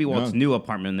that was gonna be Walt's No. new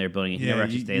apartment they're building. He Yeah, never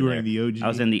actually you stayed were there. in the OG. I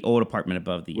was in the old apartment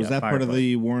above the. Was that part of Firefly.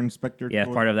 the Warren Spector? Yeah,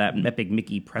 tour? part of that epic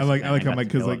Mickey press. I like event how got Mike,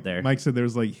 to because go like up there. Mike said, there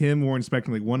was like him, Warren Spector,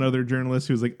 and like one other journalist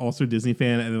who was like also a Disney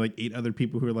fan, and then like 8 other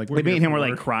people who were like, Like me and him were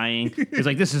like work. crying. He's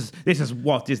like, "This is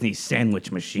Walt Disney's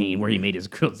sandwich machine where he made his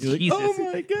grilled cheeses."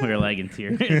 "Oh my God." We were like in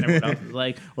tears. And everyone else was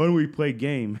like, "Why don't we play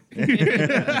game?"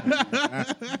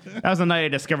 That was the night I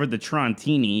discovered the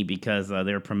Trontini because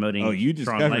they were promoting Oh, you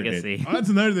Tron discovered it. Legacy. Oh, that's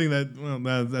another thing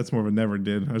that's more of a never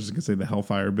did. I was just gonna say the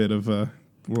Hellfire bit of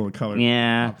World of Color.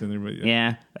 Yeah. popped in there, but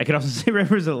Yeah, I could also say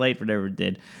Rivers of Light, but never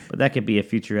did. But that could be a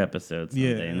future episode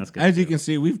someday. Yeah. And that's good. As you can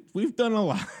see, we've done a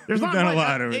lot. There's we've not done much- a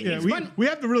lot of it- it. Yeah, It's we, fun- we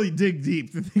have to really dig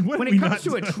deep to think what when have it we comes to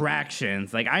not done?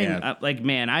 attractions, like Yeah. like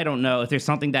man, I don't know if there's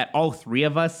something that all three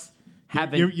of us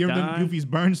haven't You ever done done. Goofy's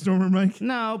Barnstormer, Mike?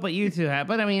 No, but you two have.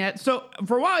 But I mean, so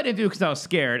for a while I didn't do it because I was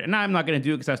scared, and now I'm not going to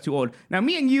do it because I was too old. Now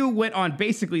me and you went on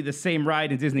basically the same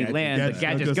ride in Disneyland, the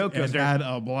Gadgets Go and Coaster, had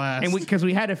a blast. and because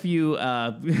we had a few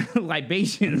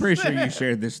libations. Pretty sure you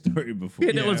shared this story before.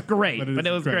 It was great, but it but is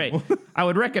it was incredible. great. I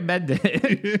would recommend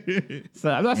it. So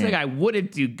I'm not saying I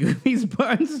wouldn't do Goofy's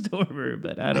Barnstormer,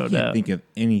 but I I don't can't know. think of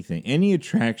anything, any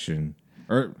attraction,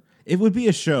 or it would be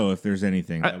a show if there's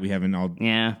anything that we haven't all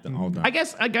Yeah, all done. I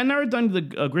guess like, I've never done the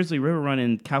Grizzly River Run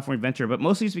in California Adventure, but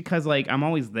mostly it's because like I'm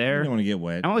always You there. don't want to get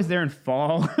wet. I'm always there in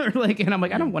fall, like, and I'm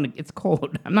like, I don't want to. It's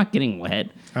cold. I'm not getting wet.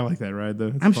 I like that ride though.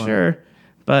 It's I'm fun. sure,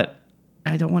 but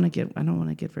I don't want to get. I don't want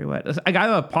to get very wet. I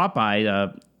got a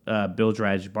Popeye Bill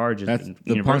Dredge barge. That's in the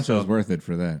Universal. poncho's worth it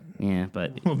for that. Yeah,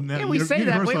 but Well, now yeah, we say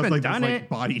that we Universal has, haven't like, done those, it. like,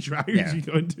 body dryers Yeah. you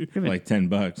go into. Like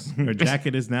 $10. Your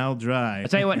jacket is now dry. I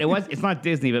tell you what, it's not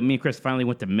Disney, but me and Chris finally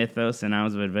went to Mythos and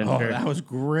Hours of Oh, Adventure. that was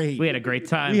great. We had a great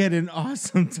time. We had an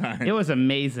awesome time. It was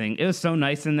amazing. It was so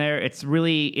nice in there. It's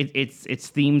really it's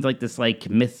themed like this like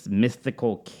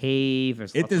mystical cave.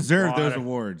 There's It lots of deserved those water.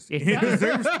 awards. It It does.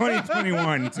 deserves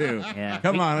 2021 too. Yeah.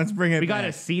 Come on, let's bring it We back. got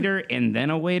a seater and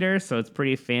then a waiter, so it's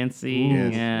pretty fancy.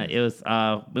 Yes. Yeah, it was.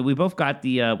 But we both got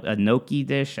the gnocchi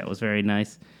dish. That was very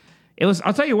nice. It was.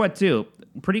 I'll tell you what, too.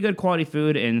 Pretty good quality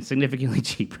food and significantly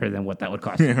cheaper than what that would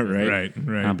cost. Yeah, right.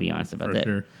 Right. I'll be honest about For that.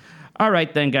 sure. All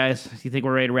right, then, guys. Do you think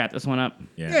we're ready to wrap this one up?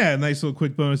 Yeah, nice little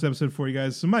quick bonus episode for you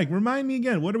guys. So, Mike, remind me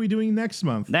again, what are we doing next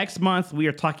month? Next month, we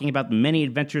are talking about the many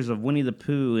adventures of Winnie the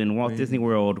Pooh in Walt Disney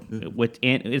World, which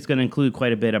and it's going to include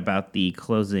quite a bit about the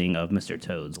closing of Mr.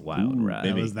 Toad's Wild Ride.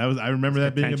 That was. I remember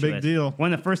that being a big Contentious. deal.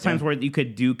 One of the first times where you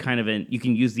could do kind of you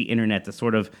can use the internet to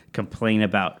sort of complain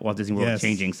about Walt Disney World Yes.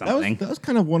 changing That something. was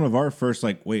kind of one of our first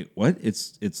like, wait, what?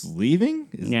 It's leaving?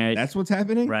 Yeah. That's what's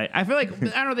happening? Right. I feel like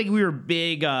I don't think we were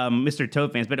big Mr.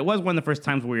 Toad fans, but it was one of the first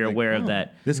times we were aware of Oh,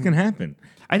 that. This can happen.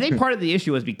 I think part of the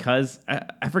issue was because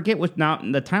I forget what now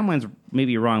the timeline's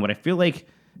maybe wrong, but I feel like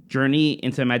Journey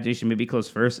into Imagination maybe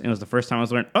closed first, and it was the first time I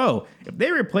was learning. Oh, if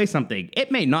they replace something,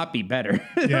 it may not be better.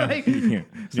 Yeah. Like, Yeah.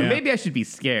 So Yeah. maybe I should be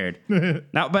scared.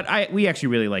 Now, but we actually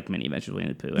really like Mini Adventures of Winnie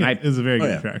the Pooh, and It was a very good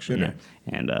yeah. attraction. Good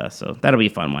Yeah. night. and so that'll be a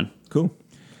fun one. Cool.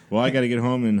 Well, I got to get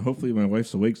home and hopefully my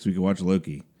wife's awake so we can watch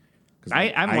Loki. 'Cause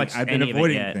I haven't watched I've been any of it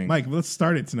avoiding yet. things. Mike, let's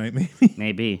start it tonight, maybe.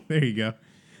 Maybe. There you go.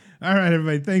 All right,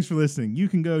 everybody. Thanks for listening. You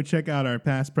can go check out our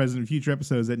past, present, and future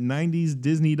episodes at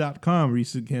 90sdisney.com, where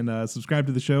you can subscribe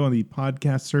to the show on the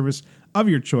podcast service of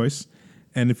your choice.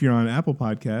 And if you're on Apple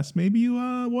Podcasts, maybe you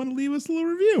want to leave us a little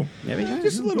review. Maybe not.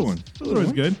 Just a little one. A little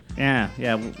is good. Yeah.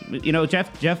 You know,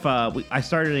 Jeff. I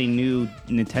started a new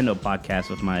Nintendo podcast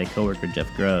with my coworker Jeff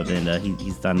Grove, and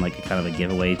he's done like a kind of a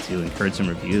giveaway to encourage some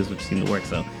reviews, which seem to work.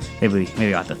 So maybe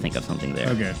I'll have to think of something there.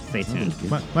 Okay. Stay tuned.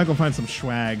 Michael, find some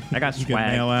swag. I got you swag.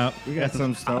 can mail out. We got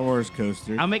some Star Wars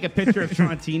coasters. I'll make a picture of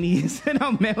Trontini's and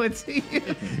I'll mail it to you.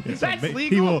 That's legal.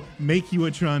 He will make you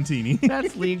a Trontini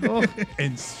That's legal.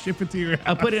 and ship it to your house.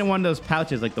 I'll put it in one of those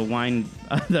pouches, like the wine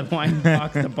box,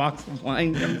 the box of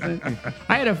wine comes in.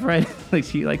 I had a friend,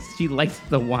 she likes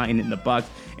the wine in the box,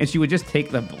 and she would just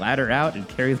take the bladder out and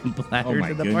carry the bladder my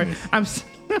to the bar. goodness.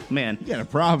 Man. You got a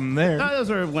problem there. Those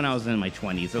were when I was in my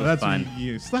 20s. It was That's fun. when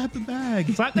you slap the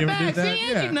bag. Slap the You ever bag. did that?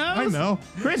 See, Yeah, Angie knows. I know.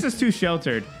 Chris is too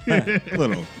sheltered.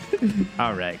 Little.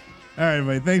 All right. All right,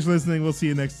 everybody. Thanks for listening. We'll see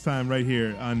you next time right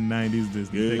here on 90s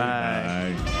Disney.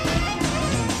 Bye.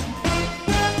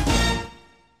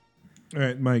 All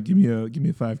right, Mike, give me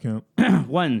a 5 count.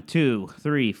 1, 2,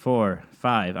 3, 4,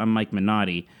 5. I'm Mike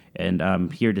Minotti, and I'm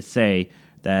here to say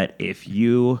that if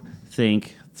you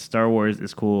think Star Wars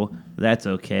is cool, that's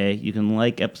okay. You can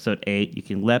like episode 8. You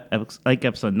can like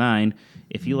episode 9.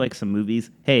 If you like some movies,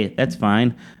 hey, that's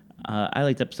fine. I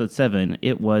liked episode 7.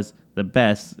 It was the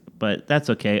best, but that's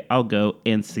okay. I'll go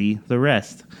and see the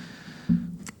rest.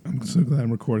 I'm so glad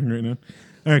I'm recording right now.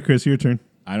 All right, Chris, your turn.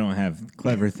 I don't have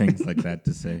clever things like that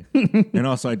to say. And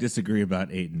also, I disagree about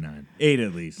 8 and 9. 8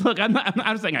 at least. Look, I'm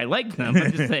not saying I like them.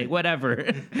 I'm just saying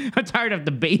whatever. I'm tired of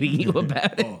debating you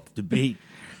about it. Oh, debate.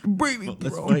 Baby,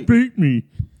 Let's fight. Beat me.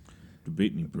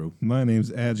 Debate me, bro. My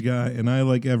name's Adge Guy, and I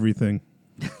like everything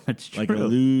That's true. Like a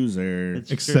loser.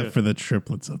 It's except true. for the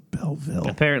triplets of Belleville.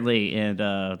 Apparently, and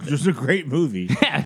Just a great movie. yeah,